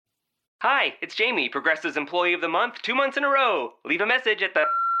Hi, it's Jamie, Progressive's Employee of the Month, 2 months in a row. Leave a message at the...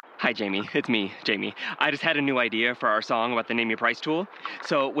 Hi, Jamie. It's me, Jamie. I just had a new idea for our song about the Name Your Price tool.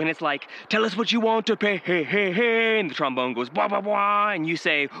 So when it's like, tell us what you want to pay, hey, hey, hey, and the trombone goes, blah, blah, blah, and you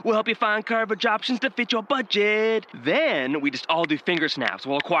say, we'll help you find coverage options to fit your budget. Then we just all do finger snaps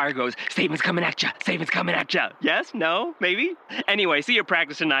while a choir goes, savings coming at ya, savings coming at ya. Yes? No? Maybe? Anyway, see you at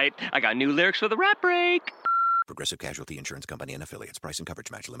practice tonight. I got new lyrics for the rap break. Progressive Casualty Insurance Company and Affiliates. Price and coverage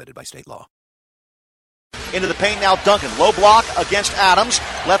match limited by state law. Into the paint now, Duncan. Low block against Adams.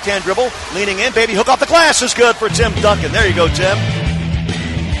 Left-hand dribble, leaning in. Baby hook off the glass is good for Tim Duncan. There you go, Tim.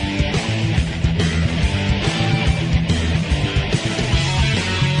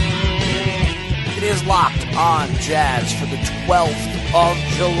 It is Locked On Jazz for the 12th of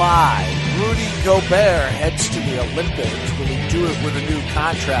July. Rudy Gobert heads to the Olympics. Will he do it with a new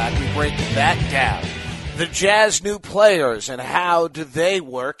contract? We break that down. The Jazz new players and how do they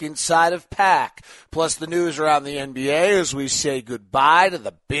work inside of PAC. Plus the news around the NBA as we say goodbye to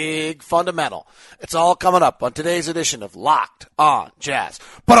the big fundamental. It's all coming up on today's edition of Locked On Jazz.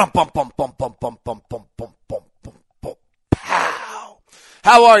 Pow!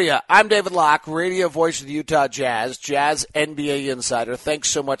 How are you? I'm David Locke, radio voice of the Utah Jazz, Jazz NBA insider.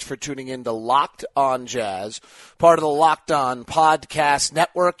 Thanks so much for tuning in to Locked On Jazz, part of the Locked On Podcast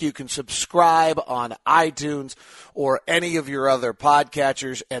Network. You can subscribe on iTunes or any of your other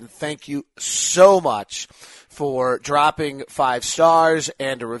podcatchers, and thank you so much for dropping 5 stars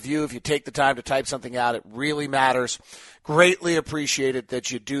and a review. If you take the time to type something out, it really matters. Greatly appreciated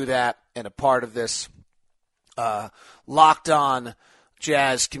that you do that and a part of this Locked On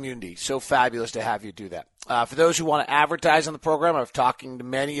Jazz community. So fabulous to have you do that. For those who want to advertise on the program, I'm talking to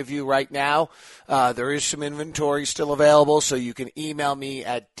many of you right now. There is some inventory still available, so you can email me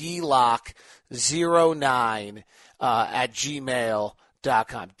at dlock09 at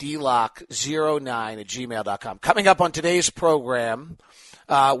gmail.com. dlock09 at gmail.com. Coming up on today's program,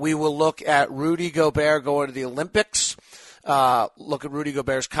 we will look at Rudy Gobert going to the Olympics. Look at Rudy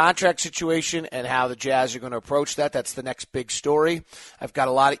Gobert's contract situation and how the Jazz are going to approach that. That's the next big story. I've got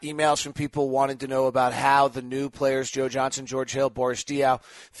a lot of emails from people wanting to know about how the new players, Joe Johnson, George Hill, Boris Diaw,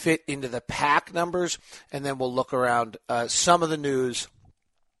 fit into the PAC numbers. And then we'll look around some of the news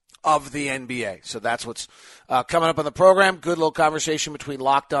of the NBA. So that's what's coming up on the program. Good little conversation between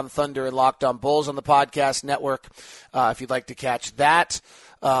Locked On Thunder and Locked On Bulls on the podcast network, if you'd like to catch that.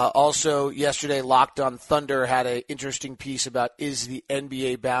 Also, yesterday, Locked On Thunder had an interesting piece about is the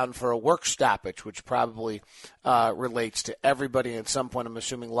NBA bound for a work stoppage, which probably relates to everybody. At some point, I'm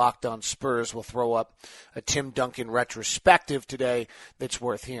assuming Locked On Spurs will throw up a Tim Duncan retrospective today that's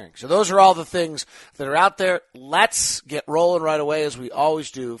worth hearing. So those are all the things that are out there. Let's get rolling right away, as we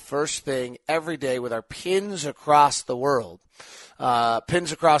always do, first thing every day with our pins across the world.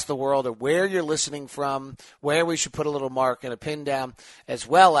 Pins across the world are where you're listening from, where we should put a little mark and a pin down, as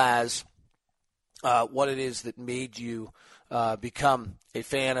well as what it is that made you become a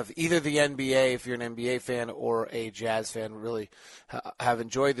fan of either the NBA, if you're an NBA fan, or a Jazz fan. Really have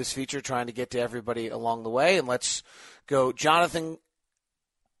enjoyed this feature, trying to get to everybody along the way. And let's go. Jonathan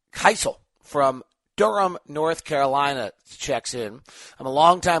Keisel from Durham, North Carolina checks in. I'm a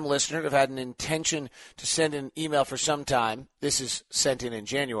longtime listener. I've had an intention to send an email for some time. This is sent in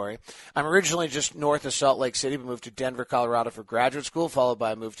January. I'm originally just north of Salt Lake City, but moved to Denver, Colorado for graduate school, followed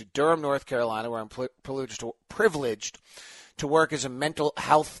by a move to Durham, North Carolina, where I'm privileged to work as a mental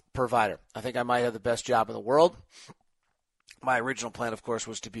health provider. I think I might have the best job in the world. My original plan, of course,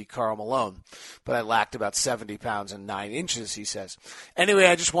 was to be Karl Malone, but I lacked about 70 pounds and 9 inches, he says. Anyway,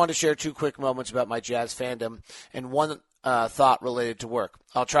 I just wanted to share 2 quick moments about my Jazz fandom and one thought related to work.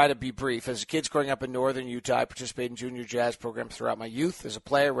 I'll try to be brief. As a kid growing up in northern Utah, I participated in junior jazz programs throughout my youth as a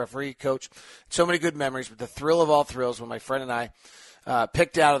player, referee, coach. So many good memories, but the thrill of all thrills when my friend and I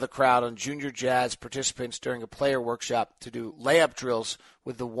picked out of the crowd on junior jazz participants during a player workshop to do layup drills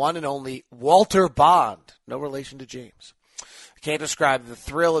with the one and only Walter Bond, no relation to James. Can't describe the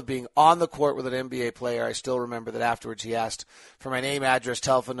thrill of being on the court with an NBA player. I still remember that afterwards he asked for my name, address,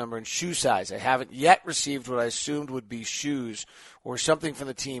 telephone number, and shoe size. I haven't yet received what I assumed would be shoes or something from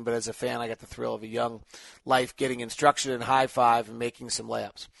the team, but as a fan, I got the thrill of a young life getting instruction and high five and making some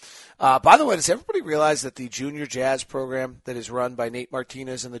layups. By the way, does everybody realize that the junior jazz program that is run by Nate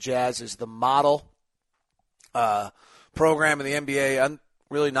Martinez and the Jazz is the model program in the NBA?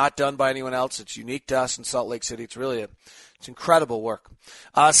 Really not done by anyone else. It's unique to us in Salt Lake City. It's incredible work.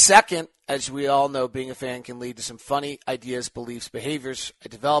 Second, as we all know, being a fan can lead to some funny ideas, beliefs, behaviors. I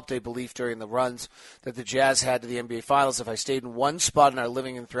developed a belief during the runs that the Jazz had to the NBA Finals. If I stayed in one spot in our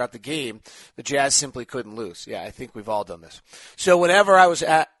living room throughout the game, the Jazz simply couldn't lose. Yeah, I think we've all done this. So whenever I was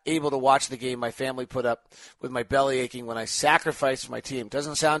able to watch the game, my family put up with my belly aching when I sacrificed my team.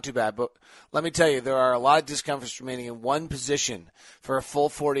 Doesn't sound too bad, but let me tell you, there are a lot of discomforts remaining in one position for a full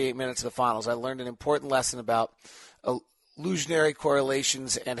 48 minutes of the Finals. I learned an important lesson about illusionary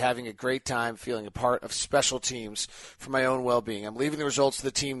correlations and having a great time feeling a part of special teams for my own well-being. I'm leaving the results to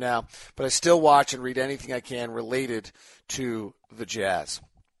the team now, but I still watch and read anything I can related to the Jazz.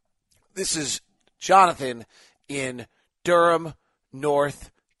 This is Jonathan in Durham,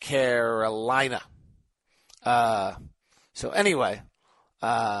 North Carolina. So anyway,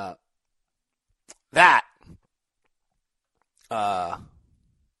 that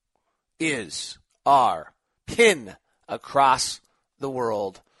is our pin across the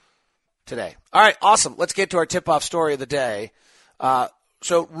world today. All right, awesome. Let's get to our tip-off story of the day.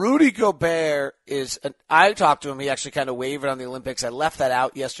 So Rudy Gobert I talked to him. He actually kind of wavered on the Olympics. I left that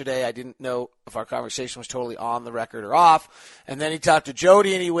out yesterday. I didn't know if our conversation was totally on the record or off. And then he talked to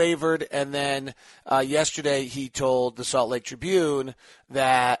Jody and he wavered. And then yesterday he told the Salt Lake Tribune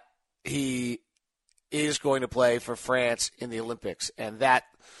that he is going to play for France in the Olympics. And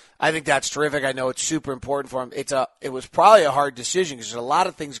I think that's terrific. I know it's super important for him. It was probably a hard decision because there's a lot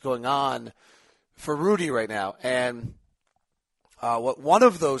of things going on for Rudy right now. And what one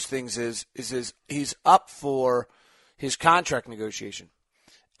of those things is he's up for his contract negotiation.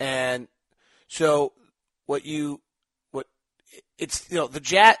 And so the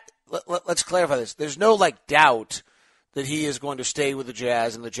Jazz, let's clarify this. There's no doubt that he is going to stay with the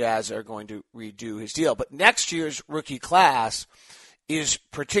Jazz and the Jazz are going to redo his deal. But next year's rookie class is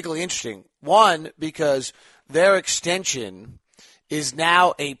particularly interesting. One, because their extension is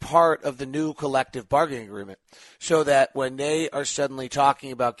now a part of the new collective bargaining agreement, so that when they are suddenly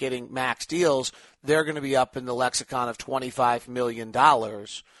talking about getting max deals, they're going to be up in the lexicon of $25 million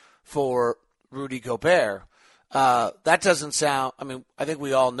for Rudy Gobert. That doesn't sound – I think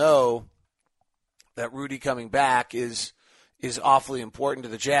we all know that Rudy coming back is awfully important to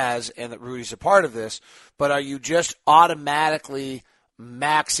the Jazz and that Rudy's a part of this, but are you just automatically –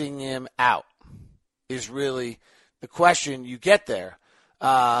 maxing him out is really the question you get there.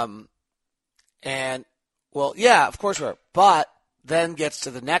 Of course we are. But then gets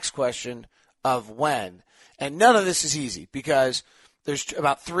to the next question of when. And none of this is easy because there's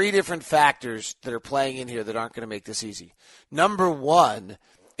about three different factors that are playing in here that aren't going to make this easy. Number one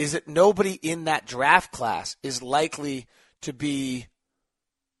is that nobody in that draft class is likely to be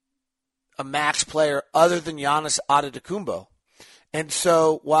a max player other than Giannis Antetokounmpo. And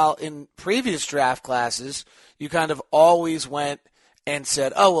so while in previous draft classes, you kind of always went and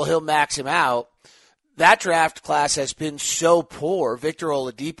said, oh, well, he'll max him out. That draft class has been so poor. Victor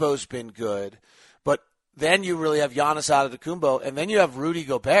Oladipo's been good. But then you really have Giannis Antetokounmpo, and then you have Rudy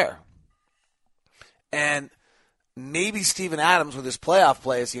Gobert. And maybe Steven Adams with his playoff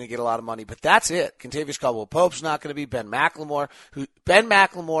play is going to get a lot of money, but that's it. Kentavious Caldwell-Pope's not going to be. Ben McLemore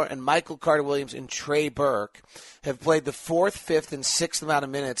and Michael Carter-Williams and Trey Burke have played the fourth, fifth, and sixth amount of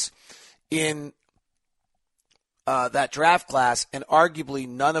minutes in that draft class, and arguably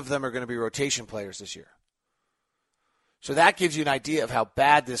none of them are going to be rotation players this year. So that gives you an idea of how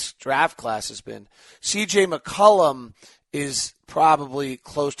bad this draft class has been. C.J. McCollum is probably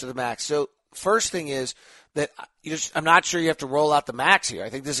close to the max. So first thing is that I'm not sure you have to roll out the max here. I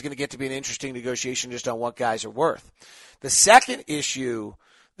think this is going to get to be an interesting negotiation just on what guys are worth. The second issue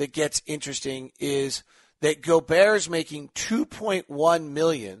that gets interesting is that Gobert is making $2.1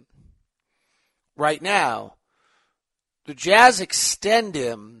 million right now. The Jazz extend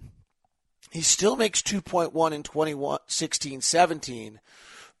him. He still makes 2.1 in 2016-17,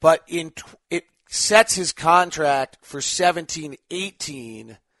 but it sets his contract for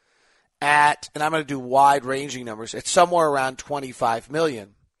 17-18 at, and I'm going to do wide-ranging numbers, it's somewhere around $25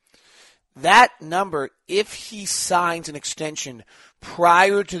 million. That number, if he signs an extension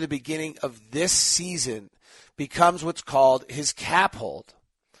prior to the beginning of this season, becomes what's called his cap hold.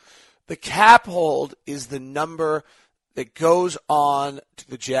 The cap hold is the number that goes on to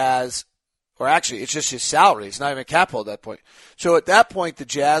the Jazz, or actually it's just his salary. It's not even a cap hold at that point. So at that point, the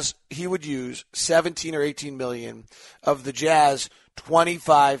Jazz, he would use 17 or 18 million of the Jazz he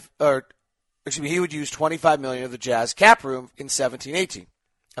would use 25 million of the Jazz cap room in 17-18.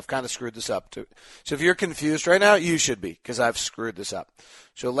 I've kind of screwed this up too. So if you're confused right now, you should be, because I've screwed this up.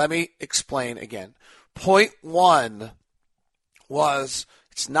 So let me explain again. Point one was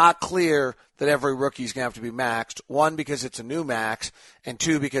It's not clear that every rookie is going to have to be maxed. One, because it's a new max, and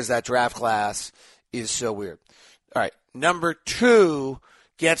two, because that draft class is so weird. All right, number two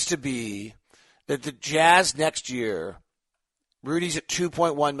gets to be that the Jazz next year, Rudy's at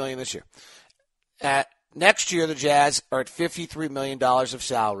 $2.1 million this year. Next year, the Jazz are at $53 million of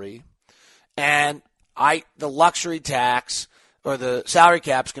salary, and the luxury tax or the salary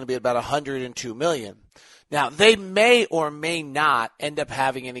cap is going to be about $102 million. Now, they may or may not end up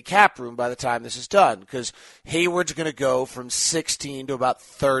having any cap room by the time this is done because Hayward's going to go from 16 to about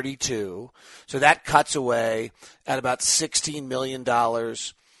 32. So that cuts away at about $16 million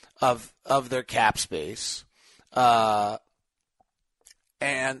of their cap space. And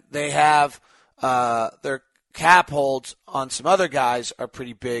they have their cap holds on some other guys are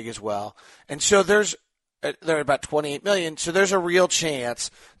pretty big as well. And so they're at about $28 million, so there's a real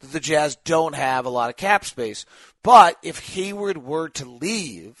chance that the Jazz don't have a lot of cap space. But if Hayward were to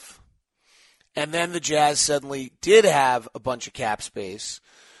leave, and then the Jazz suddenly did have a bunch of cap space,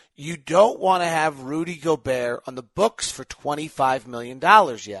 you don't want to have Rudy Gobert on the books for $25 million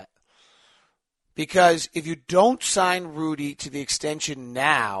yet. Because if you don't sign Rudy to the extension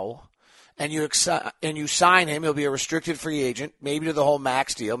now, and you sign him, he'll be a restricted free agent, maybe to the whole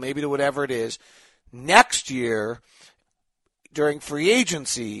max deal, maybe to whatever it is. Next year, during free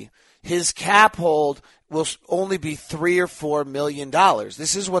agency, his cap hold will only be $3 or $4 million.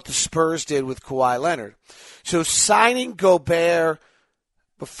 This is what the Spurs did with Kawhi Leonard. So signing Gobert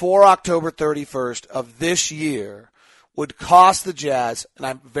before October 31st of this year would cost the Jazz, and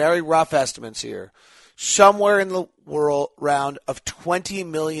I'm very rough estimates here, somewhere in the round of $20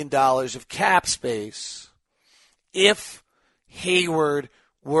 million of cap space if Hayward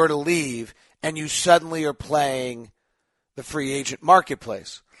were to leave and you suddenly are playing the free agent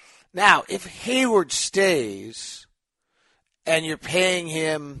marketplace. Now, if Hayward stays and you're paying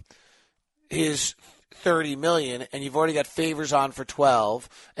him his $30 million and you've already got Favors on for 12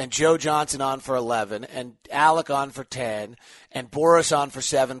 and Joe Johnson on for 11 and Alec on for 10 and Boris on for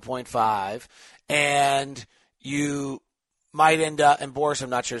 7.5 and you might end up, and Boris I'm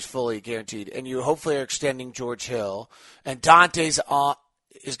not sure is fully guaranteed, and you hopefully are extending George Hill and Dante's on,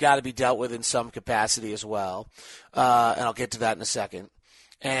 has got to be dealt with in some capacity as well. And I'll get to that in a second.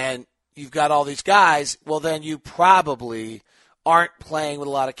 And you've got all these guys, well, then you probably aren't playing with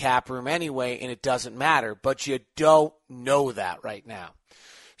a lot of cap room anyway, and it doesn't matter. But you don't know that right now.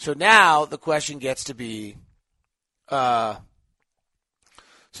 So now the question gets to be,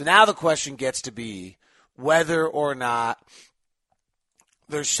 whether or not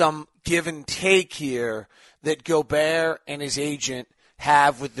there's some give and take here that Gobert and his agent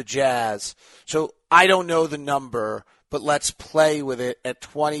have with the Jazz. So I don't know the number, but let's play with it at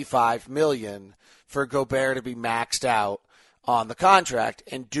 $25 million for Gobert to be maxed out on the contract.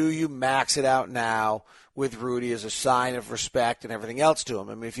 And do you max it out now with Rudy as a sign of respect and everything else to him?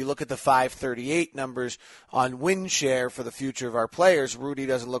 I mean, if you look at the 538 numbers on win share for the future of our players, Rudy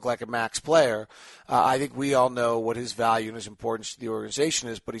doesn't look like a max player. I think we all know what his value and his importance to the organization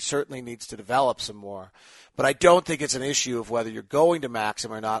is, but he certainly needs to develop some more. But I don't think it's an issue of whether you're going to max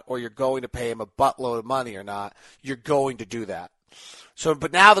him or not, or you're going to pay him a buttload of money or not. You're going to do that. So,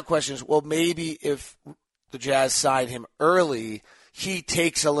 but now the question is, well, maybe if the Jazz sign him early, he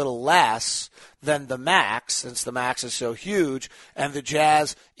takes a little less than the max, since the max is so huge, and the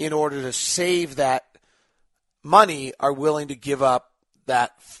Jazz, in order to save that money, are willing to give up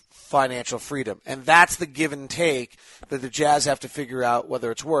that financial freedom. And that's the give and take that the Jazz have to figure out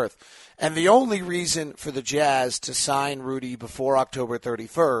whether it's worth. And the only reason for the Jazz to sign Rudy before October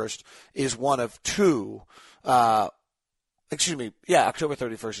 31st is one of two. October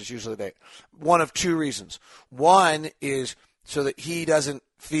 31st is usually the date. One of two reasons. One is so that he doesn't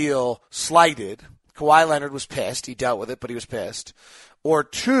feel slighted. Kawhi Leonard was pissed. He dealt with it, but he was pissed. Or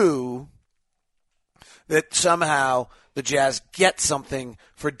two, that somehow the Jazz get something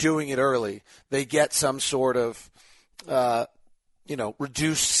for doing it early. They get some sort of,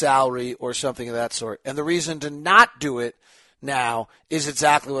 reduced salary or something of that sort. And the reason to not do it now is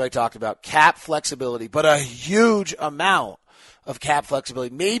exactly what I talked about. Cap flexibility, but a huge amount of cap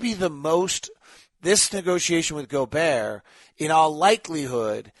flexibility. Maybe the most, this negotiation with Gobert, in all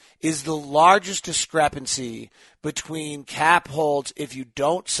likelihood, is the largest discrepancy between cap holds if you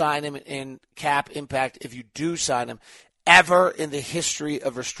don't sign him and cap impact if you do sign him ever in the history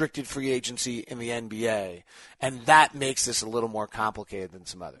of restricted free agency in the NBA. And that makes this a little more complicated than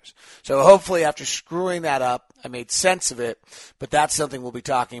some others. So hopefully after screwing that up, I made sense of it, but that's something we'll be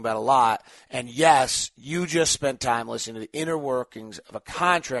talking about a lot. And yes, you just spent time listening to the inner workings of a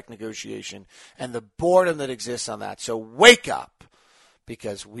contract negotiation and the boredom that exists on that. So wake up,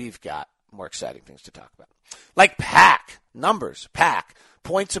 because we've got more exciting things to talk about. Like PAC, numbers, PAC,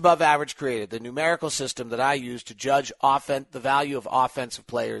 points above average created, the numerical system that I use to judge the value of offensive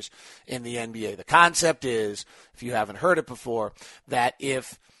players in the NBA. The concept is, if you haven't heard it before, that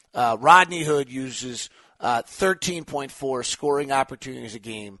if Rodney Hood uses 13.4 scoring opportunities a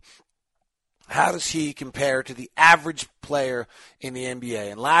game, how does he compare to the average player in the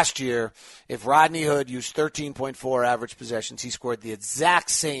NBA? And last year, if Rodney Hood used 13.4 average possessions, he scored the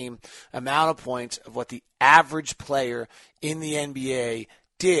exact same amount of points of what the average player in the NBA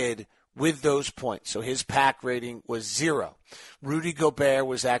did with those points. So his PAC rating was 0. Rudy Gobert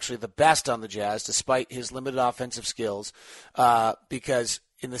was actually the best on the Jazz, despite his limited offensive skills, because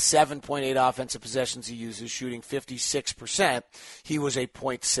in the 7.8 offensive possessions he uses, shooting 56%, he was a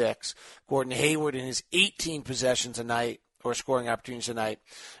 0.6. Gordon Hayward, in his 18 possessions a night, or scoring opportunities a night,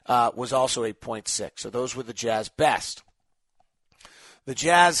 was also a 0.6. So those were the Jazz best. The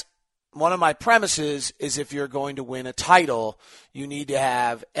Jazz, one of my premises is if you're going to win a title, you need to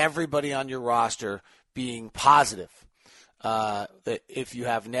have everybody on your roster being positive. That if you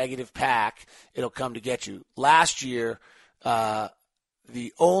have negative PAC, it'll come to get you. Last year,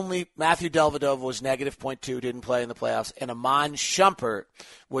 the only Matthew Dellavedova was negative 0.2, didn't play in the playoffs, and Iman Shumpert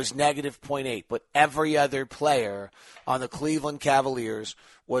was negative 0.8. But every other player on the Cleveland Cavaliers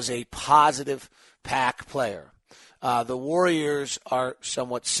was a positive PAC player. The Warriors are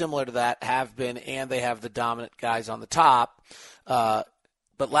somewhat similar to that, have been, and they have the dominant guys on the top. But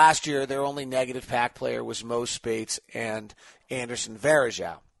last year, their only negative PAC player was Mo Spates and Anderson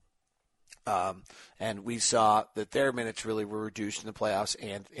Varejao. And we saw that their minutes really were reduced in the playoffs,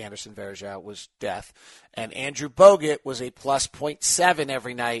 and Anderson Varejao was death. And Andrew Bogut was a plus 0.7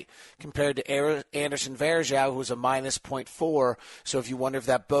 every night compared to Anderson Varejao, who was a minus 0.4. So if you wonder if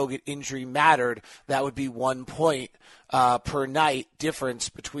that Bogut injury mattered, that would be 1 point per night difference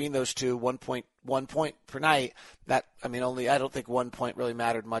between those two, 1 point per night. I don't think 1 point really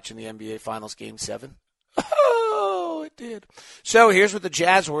mattered much in the NBA Finals Game 7. Oh, it did. So here's what the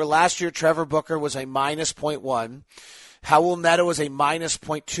Jazz were. Last year, Trevor Booker was a minus 0.1. Howell Neto was a minus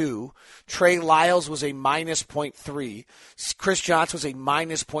 0.2. Trey Lyles was a minus 0.3. Chris Johnson was a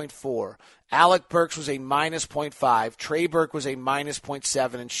minus 0.4. Alec Burks was a minus 0.5. Trey Burke was a minus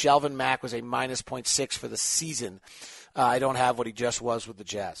 0.7. And Shelvin Mack was a minus 0.6 for the season. I don't have what he just was with the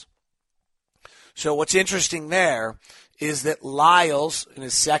Jazz. So what's interesting there is that Lyles, in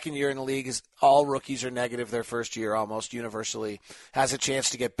his second year in the league, all rookies are negative their first year almost universally, has a chance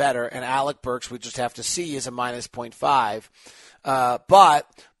to get better. And Alec Burks, we just have to see, is a minus 0.5.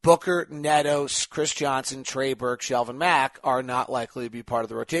 But Booker, Neto, Chris Johnson, Trey Burke, Shelvin Mack are not likely to be part of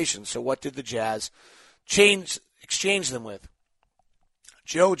the rotation. So what did the Jazz exchange them with?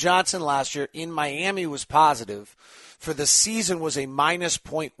 Joe Johnson last year in Miami was positive. For the season was a minus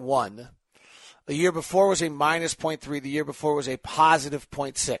 0.1. The year before was a minus 0.3. The year before was a positive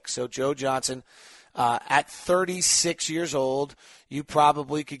 0.6. So Joe Johnson, at 36 years old, you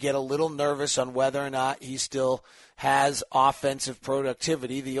probably could get a little nervous on whether or not he still has offensive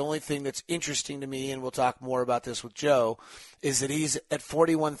productivity. The only thing that's interesting to me, and we'll talk more about this with Joe, is that he's at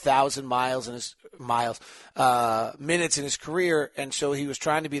 41,000 minutes in his career, and so he was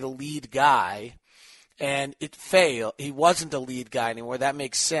trying to be the lead guy. And it failed. He wasn't a lead guy anymore. That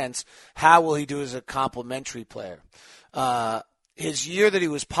makes sense. How will he do as a complementary player? His year that he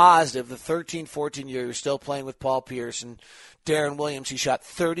was positive, the 13-14 year, he was still playing with Paul Pierce and Darren Williams. He shot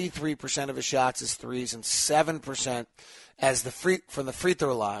 33% of his shots as threes and 7% as from the free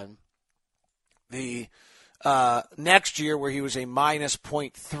throw line. The next year, where he was a minus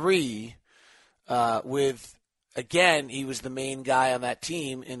 0.3 with. Again, he was the main guy on that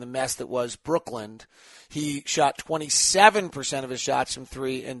team in the mess that was Brooklyn. He shot 27% of his shots from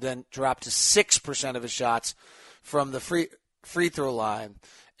three and then dropped to 6% of his shots from the free throw line.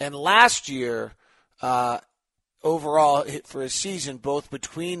 And last year, overall, for his season, both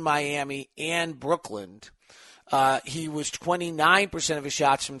between Miami and Brooklyn, he was 29% of his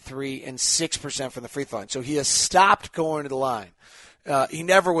shots from three and 6% from the free throw line. So he has stopped going to the line. He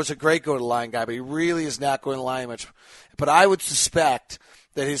never was a great go-to-line guy, but he really is not going to line much. But I would suspect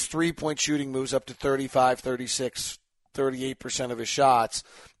that his three-point shooting moves up to 35, 36, 38% of his shots,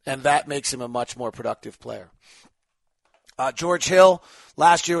 and that makes him a much more productive player. George Hill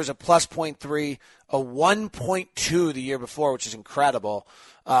last year was a plus 0.3, a 1.2 the year before, which is incredible,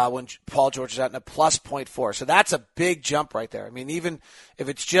 when Paul George was out, in a plus 0.4. So that's a big jump right there. I mean, even if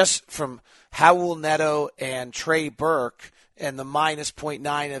it's just from Howell Neto and Trey Burke, and the minus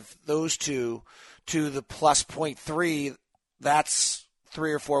 0.9 of those two to the plus 0.3, that's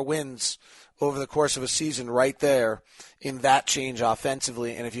 3 or 4 wins over the course of a season right there in that change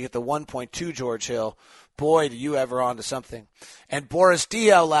offensively. And if you get the 1.2 George Hill, boy, do you ever onto something. And Boris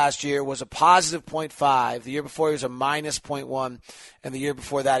Diaw last year was a positive 0.5. The year before he was a minus 0.1. And the year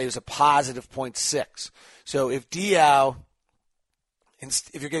before that he was a positive 0.6. So if you're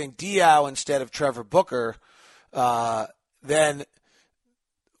getting Diaw instead of Trevor Booker, then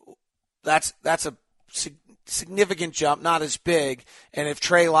that's a significant jump, not as big. And if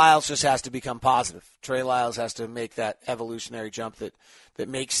Trey Lyles just has to become positive, Trey Lyles has to make that evolutionary jump that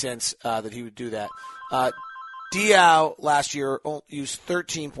makes sense that he would do that. Diaw last year used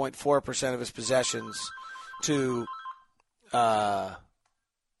 13.4% of his possessions to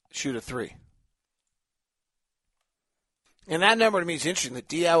shoot a three. And that number to me is interesting, that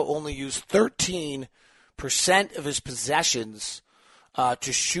Diaw only used 13% of his possessions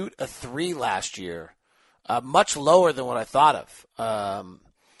to shoot a three last year. Much lower than what I thought of.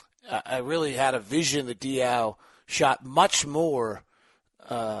 I really had a vision that Diaw shot much more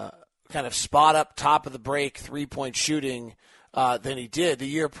kind of spot up top of the break 3-point shooting than he did. The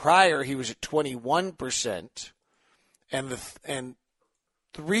year prior, he was at 21%, and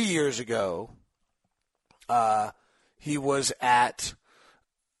 3 years ago, he was at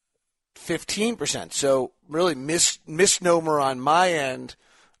 15%. So really misnomer on my end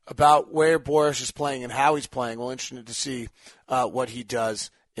about where Boris is playing and how he's playing. Well, interested to see what he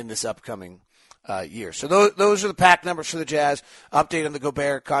does in this upcoming year. So those are the pack numbers for the Jazz. Update on the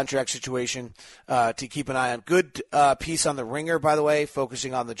Gobert contract situation to keep an eye on. Good piece on the Ringer, by the way,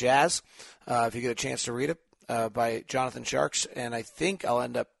 focusing on the Jazz. If you get a chance to read it, by Jonathan Sharks, and I think I'll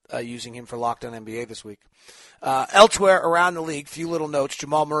end up using him for Locked On NBA this week. Elsewhere around the league, few little notes.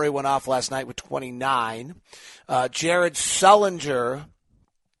 Jamal Murray went off last night with 29. Jared Sullinger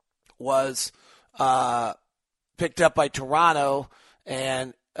was picked up by Toronto,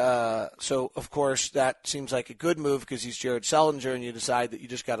 and so, of course, that seems like a good move because he's Jared Sullinger, and you decide that you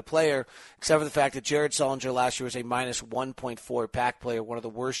just got a player, except for the fact that Jared Sullinger last year was a minus 1.4 pack player, one of the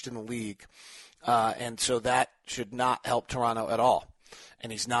worst in the league, and so that should not help Toronto at all,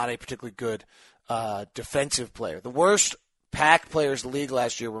 and he's not a particularly good defensive player. The worst pack players in the league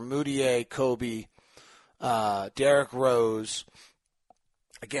last year were Mudiay, Kobe, Derrick Rose.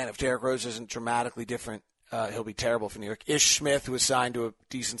 Again, if Derrick Rose isn't dramatically different, he'll be terrible for New York. Ish Smith, who was signed to a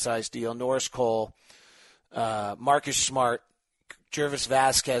decent-sized deal. Norris Cole, Marcus Smart, Jervis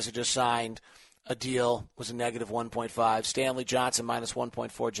Vasquez, who just signed a deal, was a negative 1.5. Stanley Johnson, minus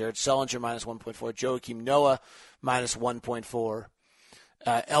 1.4. Jared Sullinger, minus 1.4. Joakim Noah, minus 1.4.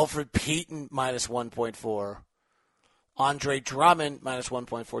 Elfrid Payton, minus 1.4. Andre Drummond, minus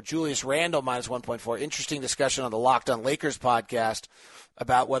 1.4. Julius Randle, minus 1.4. Interesting discussion on the Locked On Lakers podcast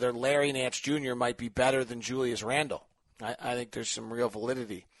about whether Larry Nance Jr. might be better than Julius Randle. I think there's some real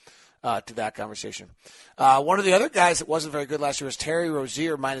validity to that conversation. One of the other guys that wasn't very good last year was Terry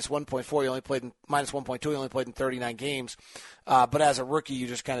Rozier, minus 1.4. He only played in minus 1.2. He only played in 39 games. But as a rookie, you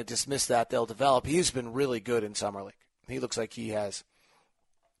just kind of dismiss that. They'll develop. He's been really good in Summer League. He looks like he has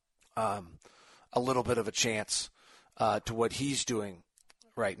a little bit of a chance to what he's doing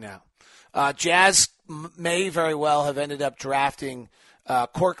right now. Jazz may very well have ended up drafting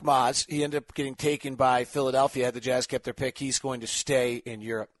Korkmaz. He ended up getting taken by Philadelphia. Had the Jazz kept their pick, he's going to stay in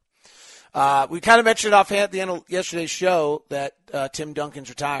Europe. We kind of mentioned offhand at the end of yesterday's show that Tim Duncan's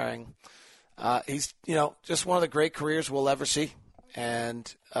retiring. He's, just one of the great careers we'll ever see,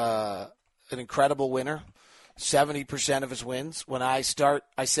 and an incredible winner. 70% of his wins. When I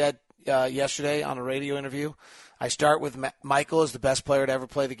said yesterday on a radio interview, I start with Michael as the best player to ever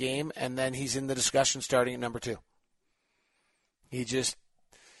play the game, and then he's in the discussion starting at number 2. He just,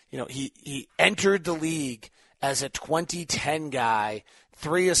 he entered the league as a 2010 guy,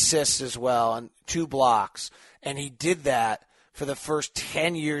 3 assists as well, and 2 blocks, and he did that for the first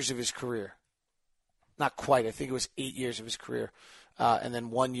 10 years of his career. Not quite. I think it was 8 years of his career, and then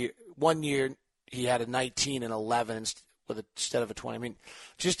 1 year he had a 19 and 11 instead of a 20. I mean,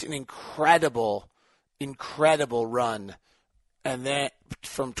 just an incredible run, and then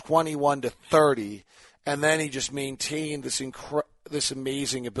from 21 to 30, and then he just maintained this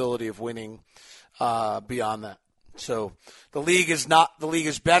amazing ability of winning beyond that. So the league is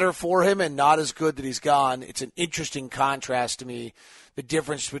better for him and not as good that he's gone. It's an interesting contrast to me, the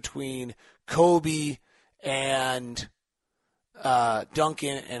difference between Kobe and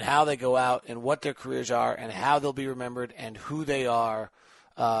Duncan and how they go out and what their careers are and how they'll be remembered and who they are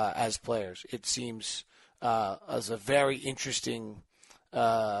as players. It seems as a very interesting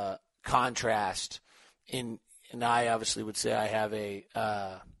contrast. And I obviously would say I have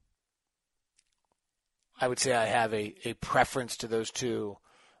a preference to those two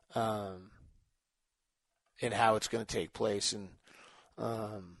in how it's going to take place, and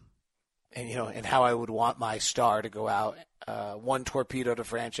how I would want my star to go out. One torpedo to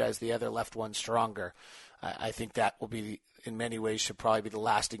franchise, the other left one stronger. I think that will be, in many ways, should probably be the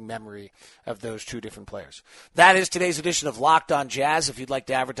lasting memory of those two different players. That is today's edition of Locked On Jazz. If you'd like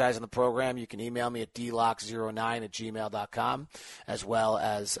to advertise on the program, you can email me at dlock09@gmail.com, as well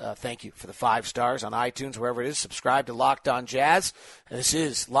as thank you for the 5 stars on iTunes, wherever it is. Subscribe to Locked On Jazz. And this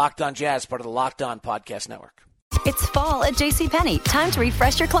is Locked On Jazz, part of the Locked On Podcast Network. It's fall at JCPenney. Time to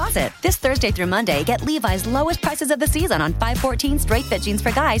refresh your closet. This Thursday through Monday, get Levi's lowest prices of the season on 514 straight fit jeans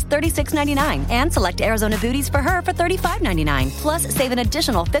for guys, $36.99. And select Arizona booties for her for $35.99. Plus, save an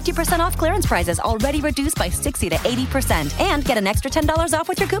additional 50% off clearance prices already reduced by 60 to 80%. And get an extra $10 off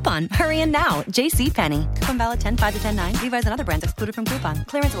with your coupon. Hurry in now. JCPenney. Coupon valid 10/5 to 10/9. Levi's and other brands excluded from coupon.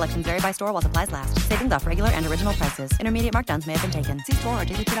 Clearance selections vary by store while supplies last. Savings off regular and original prices. Intermediate markdowns may have been taken. See store or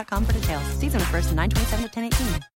jcp.com for details. Season refers to 9/27 to 10/18.